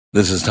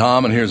This is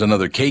Tom, and here's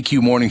another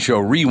KQ Morning Show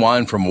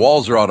rewind from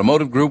Walzer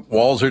Automotive Group,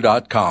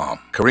 walzer.com.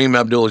 Kareem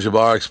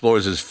Abdul-Jabbar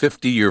explores his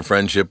 50-year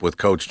friendship with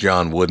Coach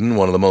John Wooden,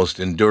 one of the most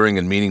enduring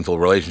and meaningful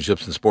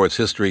relationships in sports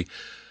history.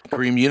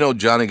 Kareem, you know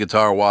Johnny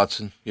Guitar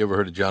Watson? You ever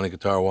heard of Johnny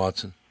Guitar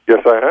Watson? Yes,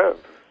 I have.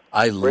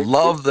 I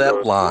love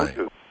that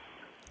line.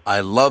 I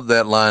love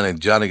that line in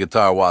Johnny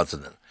Guitar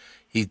Watson.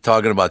 He's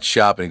talking about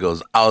shopping. He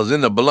goes, I was in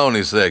the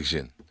bologna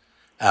section.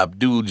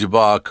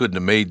 Abdul-Jabbar couldn't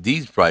have made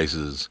these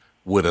prices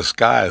with a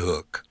sky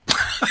hook.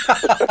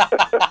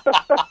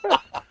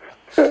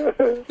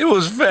 It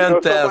was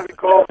fantastic. Somebody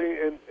called me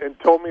and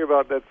told me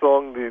about that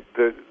song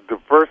the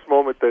first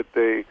moment that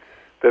they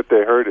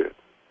heard it,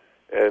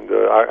 and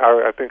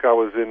I think I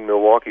was in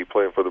Milwaukee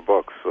playing for the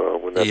Bucks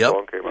when that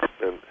song came out,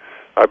 and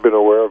I've been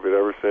aware of it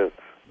ever since.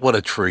 What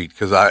a treat,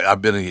 because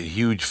I've been a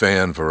huge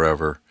fan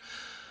forever.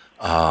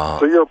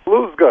 So you're a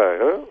blues guy,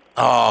 huh?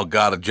 Oh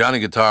God, Johnny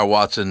Guitar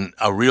Watson,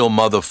 A Real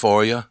Mother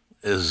for You,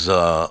 is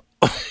one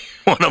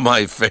of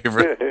my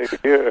favorite.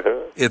 Yeah.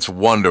 It's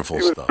wonderful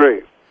stuff.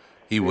 Great.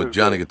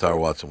 Johnny Guitar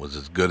Watson was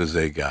as good as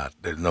they got.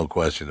 There's no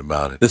question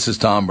about it. This is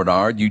Tom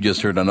Bernard. You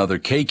just heard another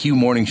KQ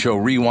Morning Show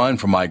rewind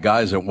from my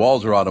guys at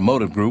Walzer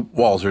Automotive Group,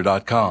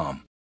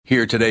 walzer.com.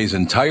 Hear today's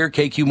entire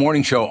KQ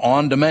Morning Show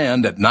on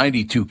demand at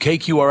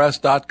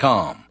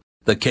 92KQRS.com,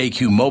 the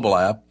KQ mobile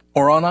app,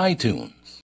 or on iTunes.